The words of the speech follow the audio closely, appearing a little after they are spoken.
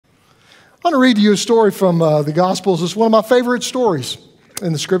I want to read to you a story from the Gospels. It's one of my favorite stories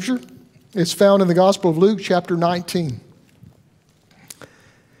in the Scripture. It's found in the Gospel of Luke, chapter 19.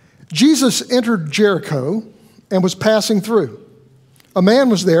 Jesus entered Jericho and was passing through. A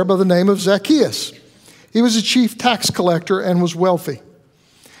man was there by the name of Zacchaeus. He was a chief tax collector and was wealthy.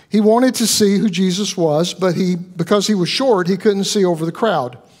 He wanted to see who Jesus was, but because he was short, he couldn't see over the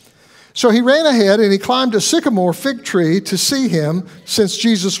crowd. So he ran ahead and he climbed a sycamore fig tree to see him, since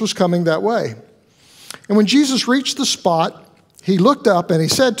Jesus was coming that way. And when Jesus reached the spot, he looked up and he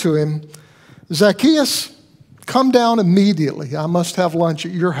said to him, "Zacchaeus, come down immediately. I must have lunch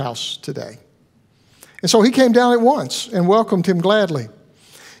at your house today." And so he came down at once and welcomed him gladly.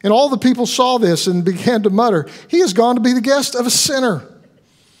 And all the people saw this and began to mutter, "He has gone to be the guest of a sinner."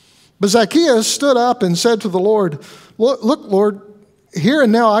 But Zacchaeus stood up and said to the Lord, "Look, Lord, here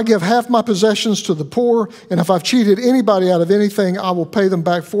and now I give half my possessions to the poor, and if I've cheated anybody out of anything, I will pay them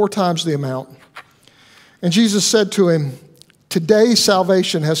back 4 times the amount." And Jesus said to him, "Today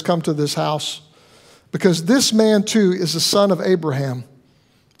salvation has come to this house, because this man too is the son of Abraham.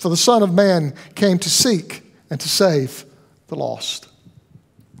 For the Son of Man came to seek and to save the lost."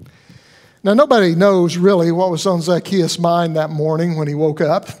 Now, nobody knows really what was on Zacchaeus' mind that morning when he woke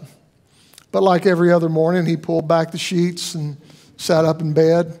up. But like every other morning, he pulled back the sheets and sat up in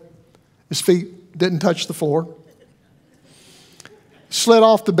bed. His feet didn't touch the floor. Slid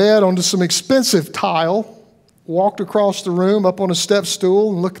off the bed onto some expensive tile, walked across the room up on a step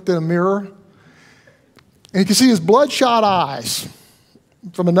stool and looked in a mirror. And you can see his bloodshot eyes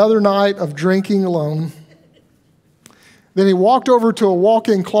from another night of drinking alone. Then he walked over to a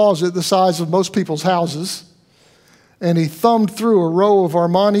walk-in closet the size of most people's houses, and he thumbed through a row of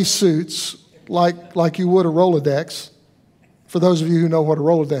Armani suits like you would a Rolodex. For those of you who know what a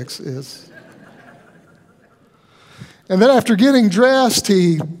Rolodex is. And then after getting dressed,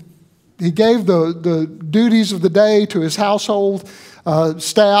 he gave the duties of the day to his household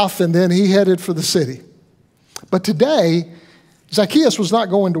staff, and then he headed for the city. But today, Zacchaeus was not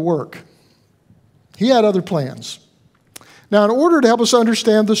going to work. He had other plans. Now, in order to help us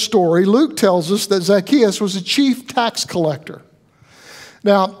understand the story, Luke tells us that Zacchaeus was a chief tax collector.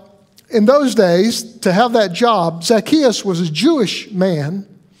 Now, in those days, to have that job, Zacchaeus was a Jewish man,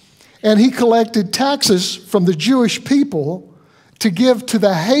 and he collected taxes from the Jewish people to give to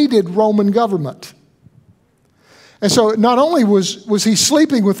the hated Roman government. And so not only was he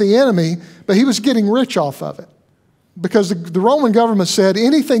sleeping with the enemy, but he was getting rich off of it. Because the Roman government said,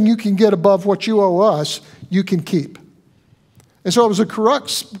 anything you can get above what you owe us, you can keep. And so it was a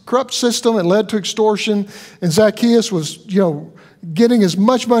corrupt system. It led to extortion. And Zacchaeus was, getting as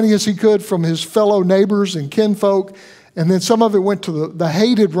much money as he could from his fellow neighbors and kinfolk. And then some of it went to the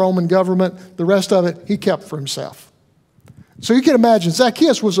hated Roman government. The rest of it, he kept for himself. So you can imagine,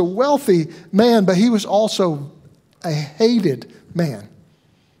 Zacchaeus was a wealthy man, but he was also a hated man.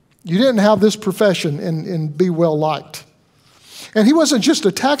 You didn't have this profession and be well liked. And he wasn't just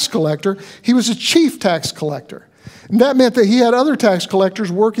a tax collector, he was a chief tax collector. And that meant that he had other tax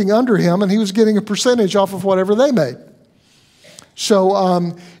collectors working under him, and he was getting a percentage off of whatever they made.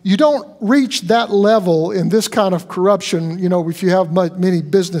 So you don't reach that level in this kind of corruption, if you have many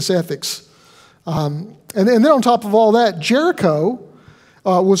business ethics. And then on top of all that, Jericho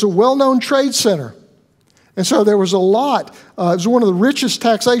was a well-known trade center. And so there was a lot. It was one of the richest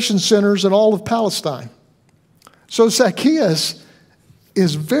taxation centers in all of Palestine. So Zacchaeus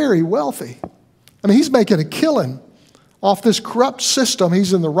is very wealthy. I mean, he's making a killing off this corrupt system.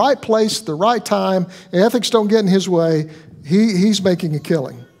 He's in the right place, the right time. Ethics don't get in his way. He's making a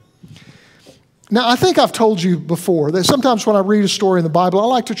killing. Now, I think I've told you before that sometimes when I read a story in the Bible, I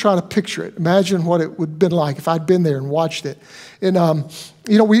like to try to picture it. Imagine what it would have been like if I'd been there and watched it. And,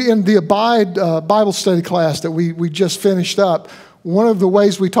 we in the Abide Bible study class that we just finished up, one of the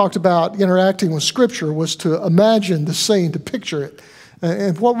ways we talked about interacting with Scripture was to imagine the scene, to picture it.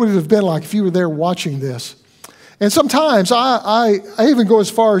 And what would it have been like if you were there watching this? And sometimes I even go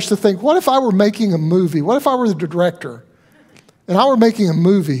as far as to think, what if I were making a movie? What if I were the director and I were making a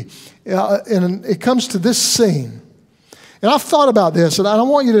movie and it comes to this scene? And I've thought about this, and I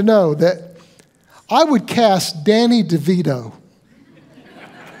want you to know that I would cast Danny DeVito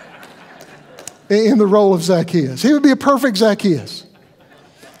in the role of Zacchaeus. He would be a perfect Zacchaeus.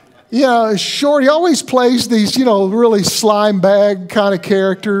 Short, he always plays these, really slime bag kind of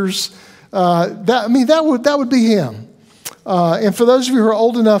characters. That would be him. And for those of you who are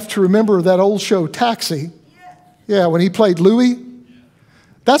old enough to remember that old show, Taxi, when he played Louis,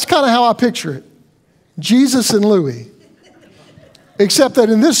 that's kind of how I picture it. Jesus and Louis. Except that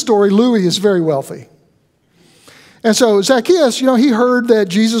in this story, Louis is very wealthy. And so Zacchaeus, he heard that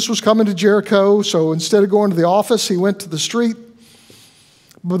Jesus was coming to Jericho, so instead of going to the office, he went to the street.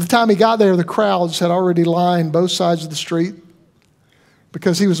 By the time he got there, the crowds had already lined both sides of the street.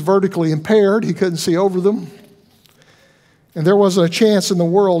 Because he was vertically impaired, he couldn't see over them. And there wasn't a chance in the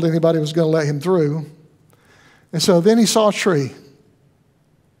world anybody was going to let him through. And so then he saw a tree.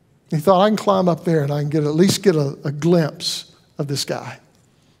 He thought, I can climb up there and I can at least get a glimpse of this guy.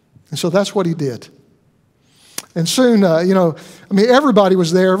 And so that's what he did. And soon, everybody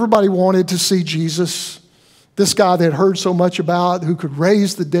was there. Everybody wanted to see Jesus, this guy they had heard so much about, who could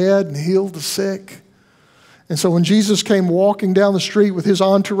raise the dead and heal the sick. And so when Jesus came walking down the street with his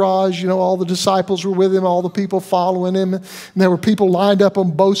entourage, all the disciples were with him, all the people following him. And there were people lined up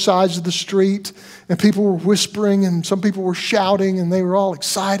on both sides of the street. And people were whispering and some people were shouting. And they were all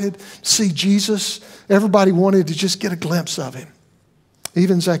excited to see Jesus. Everybody wanted to just get a glimpse of him,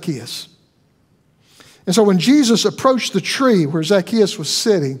 even Zacchaeus. And so when Jesus approached the tree where Zacchaeus was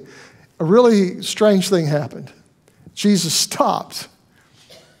sitting, a really strange thing happened. Jesus stopped.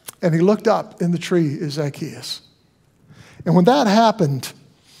 And he looked up in the tree at Zacchaeus. And when that happened,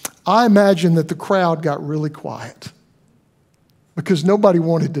 I imagine that the crowd got really quiet because nobody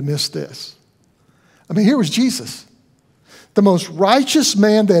wanted to miss this. Here was Jesus, the most righteous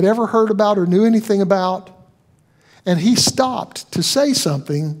man they'd ever heard about or knew anything about. And he stopped to say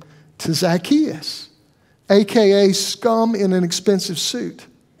something to Zacchaeus, a.k.a. scum in an expensive suit.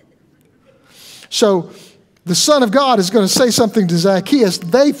 So the Son of God is going to say something to Zacchaeus.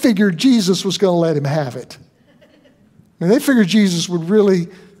 They figured Jesus was going to let him have it. They figured Jesus would really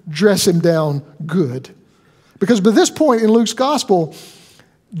dress him down good. Because by this point in Luke's gospel,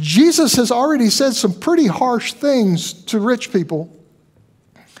 Jesus has already said some pretty harsh things to rich people.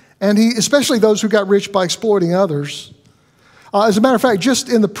 And especially those who got rich by exploiting others. As a matter of fact, just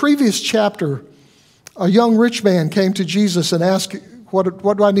in the previous chapter, a young rich man came to Jesus and asked,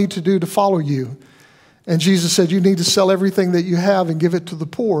 what do I need to do to follow you? And Jesus said, you need to sell everything that you have and give it to the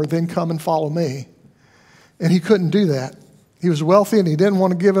poor, then come and follow me. And he couldn't do that. He was wealthy and he didn't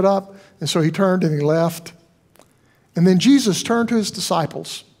want to give it up. And so he turned and he left. And then Jesus turned to his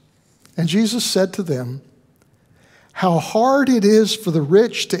disciples. And Jesus said to them, how hard it is for the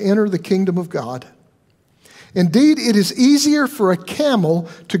rich to enter the kingdom of God. Indeed, it is easier for a camel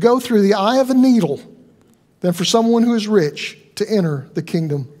to go through the eye of a needle than for someone who is rich to enter the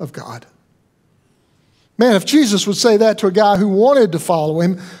kingdom of God. Man, if Jesus would say that to a guy who wanted to follow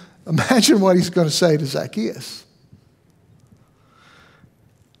him, imagine what he's going to say to Zacchaeus.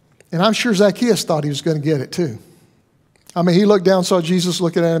 And I'm sure Zacchaeus thought he was going to get it too. He looked down, saw Jesus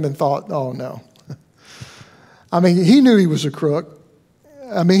looking at him and thought, oh no. He knew he was a crook.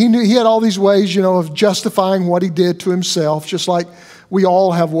 He knew he had all these ways, of justifying what he did to himself, just like we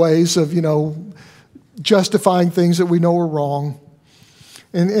all have ways of, justifying things that we know are wrong.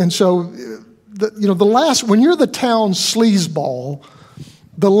 And so when you're the town sleazeball,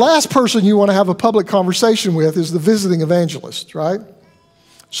 the last person you want to have a public conversation with is the visiting evangelist, right?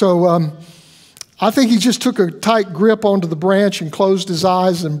 So I think he just took a tight grip onto the branch and closed his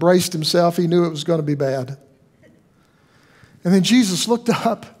eyes and braced himself. He knew it was going to be bad. And then Jesus looked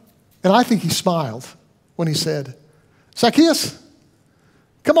up, and I think he smiled when he said, Zacchaeus,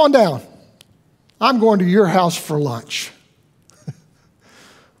 come on down. I'm going to your house for lunch.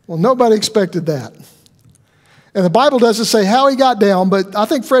 Well, nobody expected that. And the Bible doesn't say how he got down, but I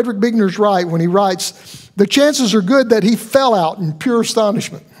think Frederick Buechner's right when he writes, the chances are good that he fell out in pure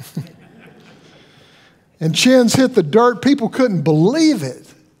astonishment. And chins hit the dirt. People couldn't believe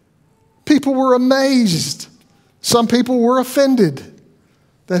it. People were amazed. Some people were offended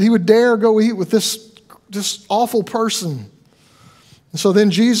that he would dare go eat with this awful person. And so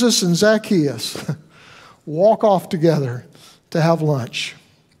then Jesus and Zacchaeus walk off together to have lunch.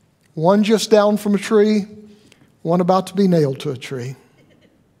 One just down from a tree, one about to be nailed to a tree.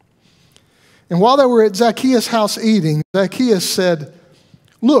 And while they were at Zacchaeus' house eating, Zacchaeus said,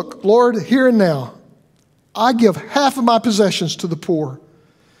 look, Lord, here and now, I give half of my possessions to the poor.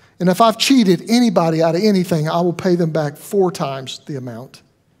 And if I've cheated anybody out of anything, I will pay them back 4 times the amount.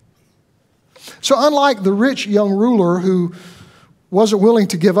 So unlike the rich young ruler who wasn't willing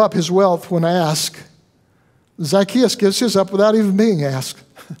to give up his wealth when asked, Zacchaeus gives his up without even being asked.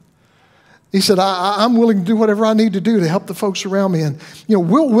 He said, I'm willing to do whatever I need to do to help the folks around me. And,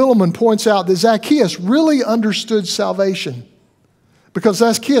 Will Willimon points out that Zacchaeus really understood salvation. Because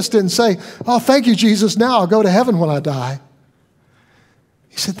Zacchaeus didn't say, oh, thank you, Jesus, now I'll go to heaven when I die.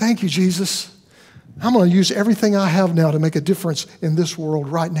 He said, thank you, Jesus. I'm going to use everything I have now to make a difference in this world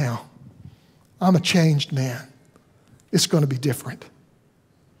right now. I'm a changed man. It's going to be different.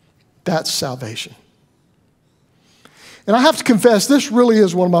 That's salvation. And I have to confess, this really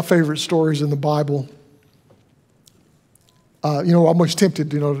is one of my favorite stories in the Bible. I'm almost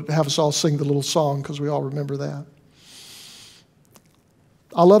tempted, to have us all sing the little song because we all remember that.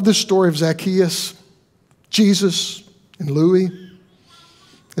 I love this story of Zacchaeus, Jesus, and Louis.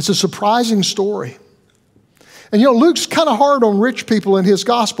 It's a surprising story. And Luke's kind of hard on rich people in his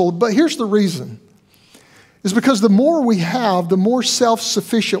gospel, but here's the reason. It's because the more we have, the more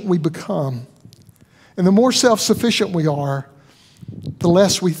self-sufficient we become. And the more self-sufficient we are, the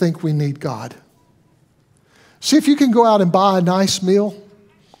less we think we need God. See, if you can go out and buy a nice meal,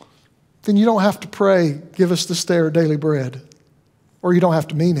 then you don't have to pray, give us this day our daily bread. Or you don't have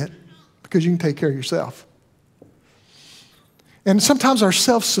to mean it, because you can take care of yourself. And sometimes our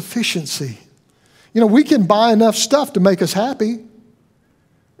self-sufficiency, we can buy enough stuff to make us happy.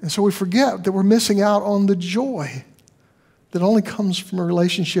 And so we forget that we're missing out on the joy that only comes from a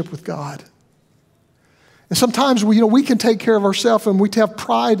relationship with God. And sometimes we can take care of ourselves, and we have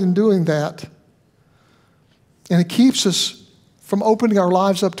pride in doing that. And it keeps us from opening our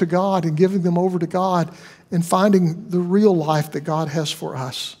lives up to God and giving them over to God and finding the real life that God has for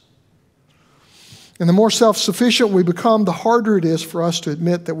us. And the more self-sufficient we become, the harder it is for us to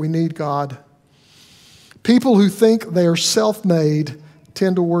admit that we need God. People who think they are self-made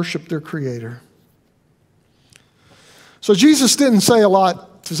tend to worship their Creator. So Jesus didn't say a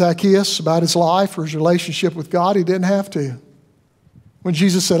lot to Zacchaeus about his life or his relationship with God. He didn't have to. When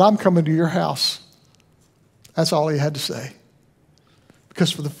Jesus said, I'm coming to your house, that's all he had to say.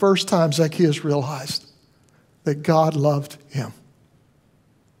 Because for the first time, Zacchaeus realized that God loved him.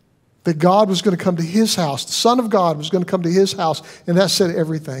 That God was going to come to his house. The Son of God was going to come to his house. And that said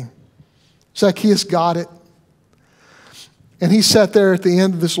everything. Zacchaeus got it. And he sat there at the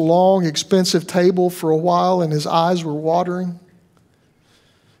end of this long, expensive table for a while, and his eyes were watering.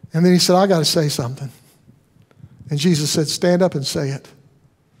 And then he said, I got to say something. And Jesus said, stand up and say it.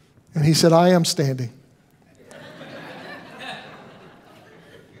 And he said, I am standing.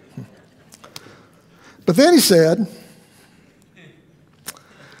 But then he said,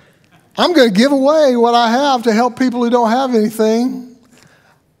 I'm going to give away what I have to help people who don't have anything.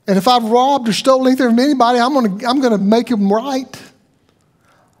 And if I've robbed or stolen anything from anybody, I'm going to make them right.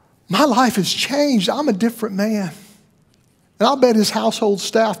 My life has changed. I'm a different man. And I'll bet his household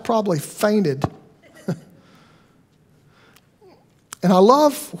staff probably fainted. And I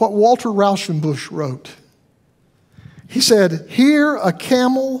love what Walter Rauschenbusch wrote. He said, here a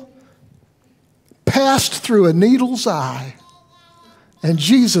camel passed through a needle's eye, and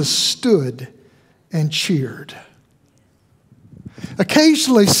Jesus stood and cheered.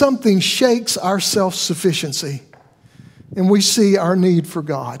 Occasionally, something shakes our self-sufficiency, and we see our need for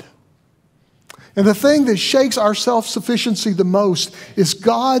God. And the thing that shakes our self-sufficiency the most is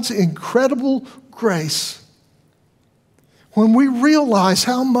God's incredible grace. When we realize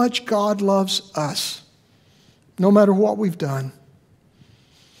how much God loves us, no matter what we've done.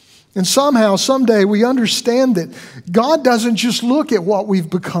 And somehow, someday, we understand that God doesn't just look at what we've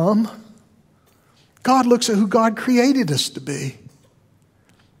become. God looks at who God created us to be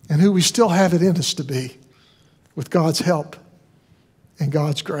and who we still have it in us to be with God's help and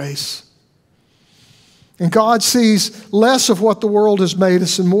God's grace. And God sees less of what the world has made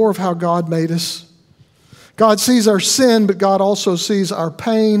us and more of how God made us. God sees our sin, but God also sees our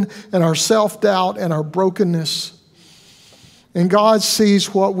pain and our self-doubt and our brokenness. And God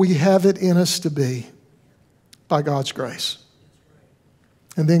sees what we have it in us to be by God's grace.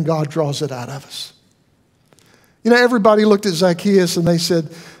 And then God draws it out of us. Everybody looked at Zacchaeus and they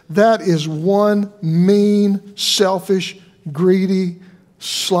said, that is one mean, selfish, greedy,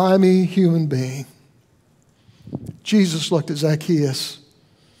 slimy human being. Jesus looked at Zacchaeus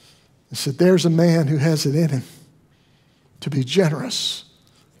and said, there's a man who has it in him to be generous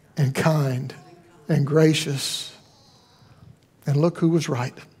and kind and gracious. And look who was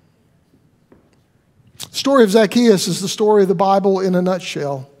right. The story of Zacchaeus is the story of the Bible in a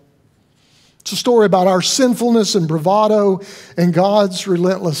nutshell. It's a story about our sinfulness and bravado and God's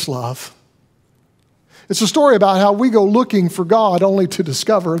relentless love. It's a story about how we go looking for God only to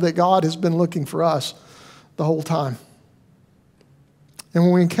discover that God has been looking for us the whole time. And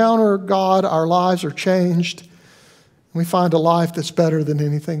when we encounter God, our lives are changed. And we find a life that's better than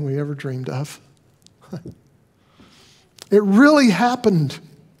anything we ever dreamed of. It really happened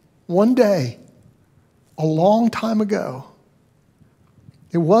one day, a long time ago.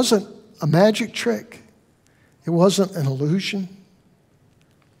 It wasn't a magic trick. It wasn't an illusion.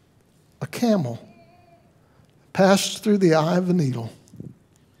 A camel passed through the eye of a needle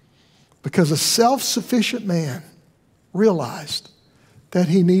because a self-sufficient man realized that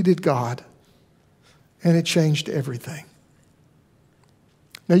he needed God, and it changed everything.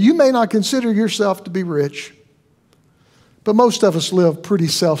 Now, you may not consider yourself to be rich, but most of us live pretty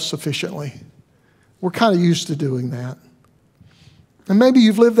self-sufficiently. We're kind of used to doing that. And maybe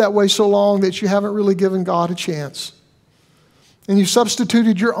you've lived that way so long that you haven't really given God a chance. And you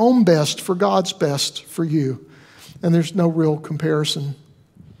substituted your own best for God's best for you. And there's no real comparison.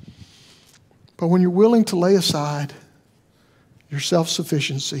 But when you're willing to lay aside your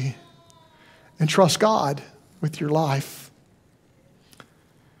self-sufficiency and trust God with your life,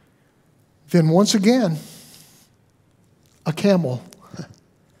 then once again, a camel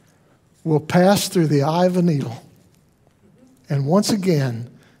will pass through the eye of a needle. And once again,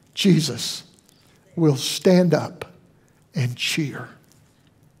 Jesus will stand up and cheer.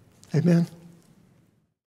 Amen.